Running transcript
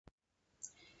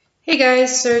Hey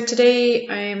guys, so today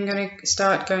I'm going to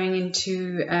start going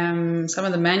into some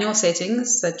of the manual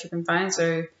settings that you can find.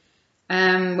 So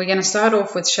we're going to start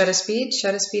off with shutter speed.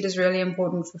 Shutter speed is really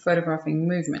important for photographing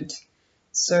movement.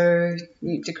 So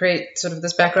to create sort of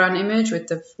this background image with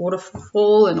the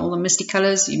waterfall and all the misty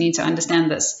colors, you need to understand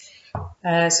this.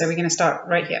 So we're going to start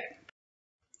right here.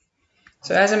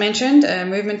 So as I mentioned,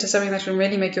 movement is something that can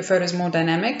really make your photos more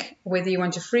dynamic. Whether you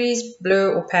want to freeze,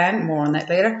 blur, or pan, more on that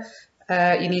later,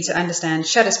 you need to understand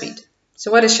shutter speed.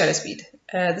 So what is shutter speed?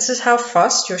 This is how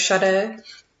fast your shutter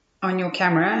on your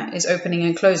camera is opening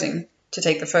and closing to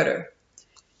take the photo.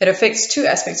 It affects two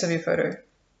aspects of your photo.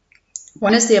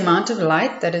 One is the amount of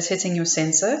light that is hitting your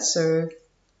sensor, so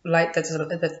light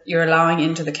that you're allowing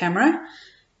into the camera,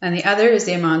 and the other is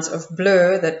the amount of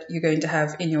blur that you're going to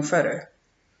have in your photo.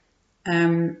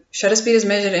 Shutter speed is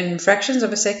measured in fractions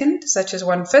of a second, such as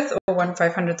 1/5 or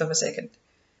 1/500th of a second.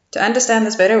 To understand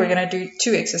this better, we're going to do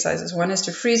two exercises. One is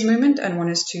to freeze movement and one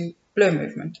is to blur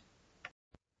movement.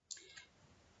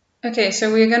 Okay,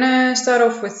 so we're going to start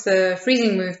off with the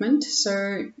freezing movement.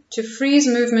 So to freeze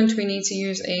movement, we need to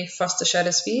use a faster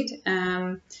shutter speed.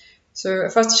 So a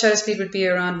faster shutter speed would be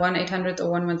around 1/800th or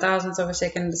 1/1000th of a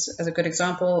second as a good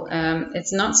example.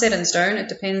 It's not set in stone. It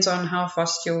depends on how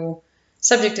fast your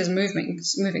subject is moving,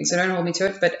 so don't hold me to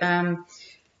it. But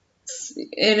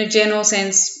in a general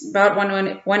sense, about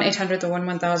 1/800th or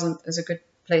 1/1000th is a good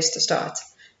place to start.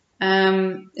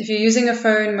 If you're using a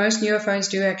phone, most newer phones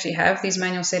do actually have these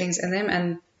manual settings in them,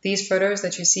 and these photos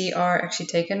that you see are actually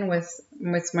taken with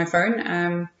my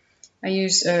phone. I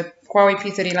use a Huawei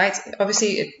P30 Lite.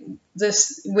 Obviously,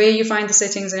 where you find the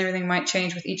settings and everything might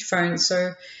change with each phone.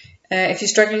 So if you're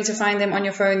struggling to find them on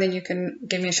your phone, then you can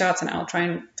give me a shout and I'll try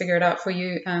and figure it out for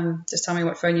you. Just tell me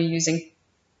what phone you're using.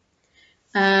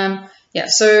 Yeah,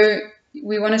 so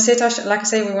we want to set our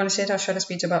shutter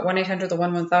speed to about 1/800th or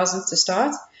 1/1000th to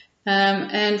start.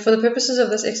 And for the purposes of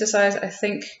this exercise, I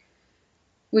think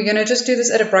we're going to just do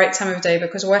this at a bright time of day,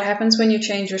 because what happens when you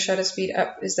change your shutter speed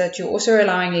up is that you're also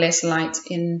allowing less light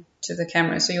into the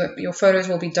camera, so your photos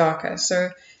will be darker.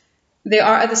 So there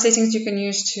are other settings you can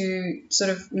use to sort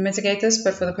of mitigate this,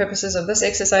 but for the purposes of this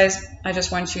exercise, I just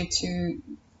want you to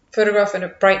photograph at a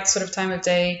bright sort of time of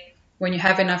day when you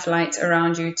have enough light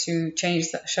around you to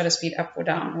change the shutter speed up or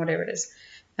down, whatever it is.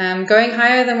 Going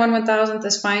higher than 1/1000th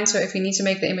is fine, so if you need to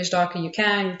make the image darker, you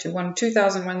can, to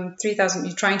 1/2000, 1/3000,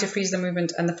 you're trying to freeze the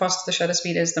movement, and the faster the shutter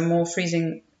speed is, the more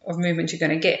freezing of movement you're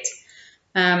going to get.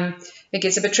 It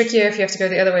gets a bit trickier if you have to go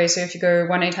the other way, so if you go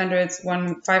 1/800th,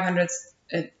 1/500th,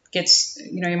 it gets,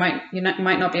 you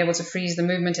might not be able to freeze the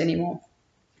movement anymore.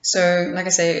 So like I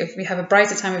say, if we have a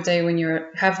brighter time of day when you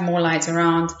have more light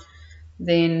around,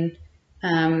 then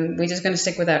we're just going to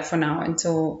stick with that for now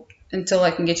until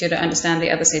I can get you to understand the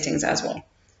other settings as well.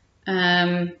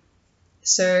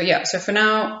 So yeah, so for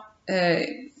now,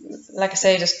 like I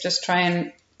say, just try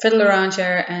and fiddle around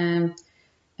here, and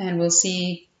we'll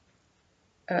see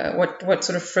what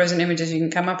sort of frozen images you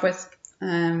can come up with.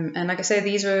 And like I say,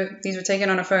 these were taken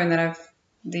on a phone that I've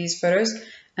these photos,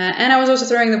 and I was also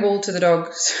throwing the ball to the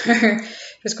dog, so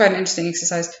it was quite an interesting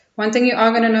exercise. One thing you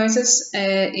are going to notice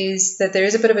is that there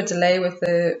is a bit of a delay with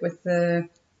the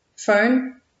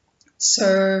phone,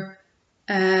 so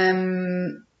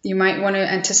you might want to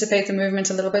anticipate the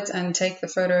movement a little bit and take the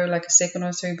photo like a second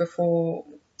or two before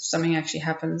something actually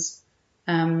happens.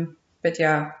 But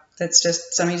yeah, that's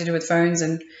just something to do with phones,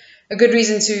 and a good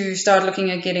reason to start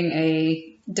looking at getting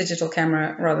a digital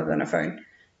camera rather than a phone.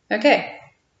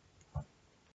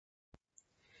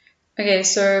 Okay,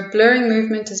 so blurring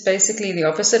movement is basically the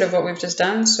opposite of what we've just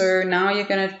done. So now you're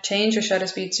going to change your shutter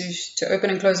speed to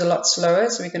open and close a lot slower.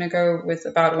 So we're going to go with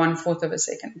about 1/4 of a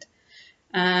second.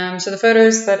 So the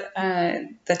photos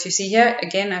that you see here,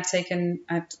 again, I've taken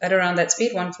at around that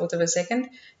speed, 1/4 of a second,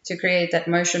 to create that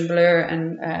motion blur.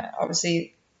 And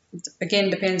obviously,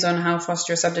 again, depends on how fast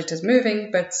your subject is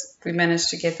moving, but we managed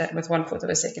to get that with 1/4 of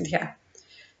a second here.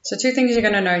 So two things you're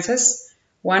going to notice.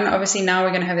 One, obviously now we're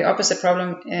going to have the opposite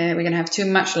problem. We're going to have too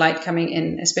much light coming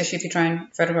in, especially if you try and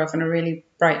photograph in a really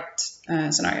bright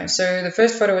scenario. So the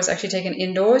first photo was actually taken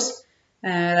indoors.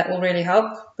 That will really help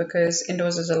because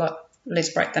indoors is a lot less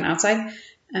bright than outside.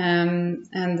 And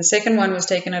the second one was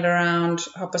taken at around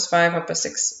 5:30,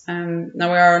 6:30.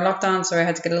 Now we are in lockdown, so I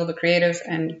had to get a little bit creative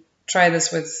and try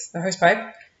this with a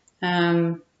hosepipe.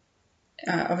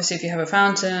 Obviously, if you have a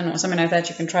fountain or something like that,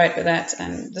 you can try it with that.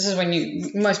 And this is when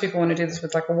most people want to do this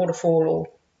with like a waterfall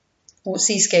or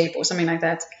seascape or something like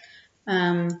that.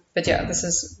 But yeah, this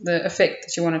is the effect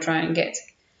that you want to try and get.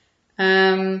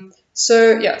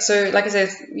 So yeah, so like I said,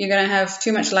 you're going to have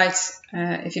too much light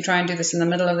if you try and do this in the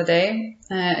middle of the day.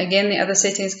 Again, the other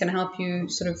settings can help you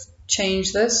sort of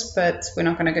change this, but we're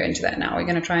not going to go into that now. We're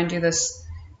going to try and do this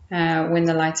when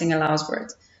the lighting allows for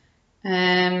it.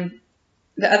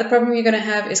 The other problem you're going to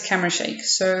have is camera shake.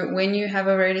 So when you have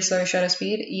a really slow shutter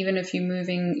speed, even if you're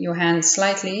moving your hand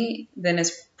slightly, then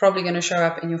it's probably going to show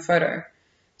up in your photo.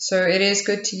 So it is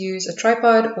good to use a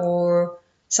tripod or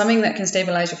something that can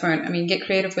stabilize your phone. I mean, get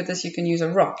creative with this. You can use a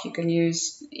rock. You can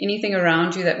use anything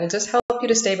around you that will just help you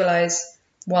to stabilize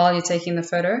while you're taking the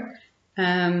photo,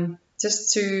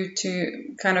 just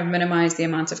to kind of minimize the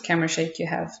amount of camera shake you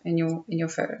have in your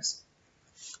photos.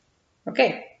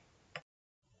 Okay.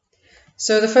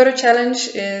 So the photo challenge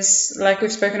is, like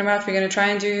we've spoken about, we're going to try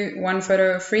and do one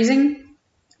photo freezing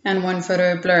and one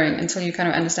photo blurring until you kind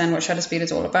of understand what shutter speed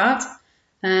is all about.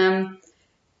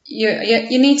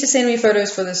 You need to send me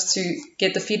photos for this to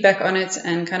get the feedback on it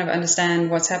and kind of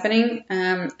understand what's happening,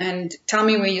 and tell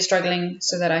me where you're struggling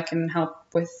so that I can help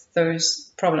with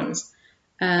those problems.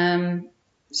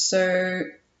 So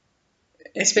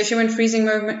especially when freezing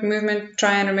movement,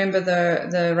 try and remember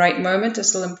the right moment is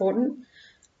still important.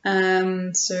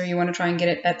 So you want to try and get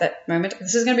it at that moment.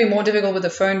 This is going to be more difficult with the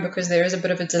phone because there is a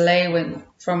bit of a delay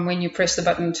from when you press the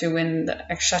button to when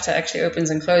the shutter actually opens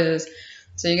and closes.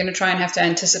 So you're going to try and have to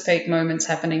anticipate moments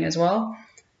happening as well.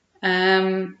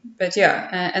 But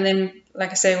yeah, and then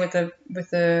like I say, with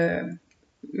the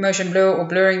motion blur or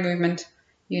blurring movement,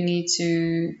 you need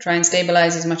to try and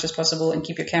stabilize as much as possible and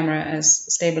keep your camera as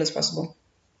stable as possible.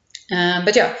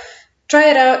 But yeah, try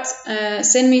it out.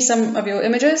 Send me some of your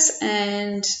images,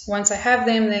 and once I have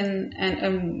them, then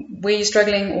and where you're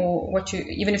struggling or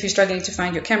even if you're struggling to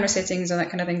find your camera settings or that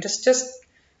kind of thing, just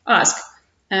ask.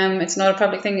 It's not a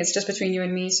public thing, it's just between you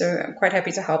and me, so I'm quite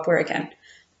happy to help where I can.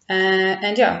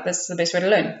 And yeah, that's the best way to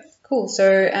learn. Cool.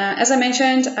 So as I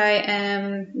mentioned, I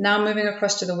am now moving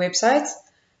across to the website.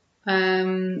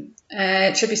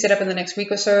 It should be set up in the next week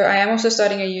or so. I am also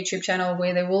starting a YouTube channel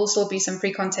where there will still be some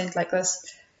free content like this,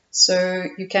 so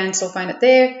you can still find it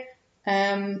there.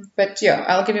 But yeah,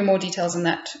 I'll give you more details on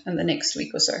that in the next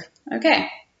week or so. Okay,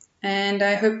 and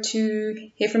I hope to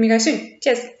hear from you guys soon.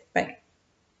 Cheers.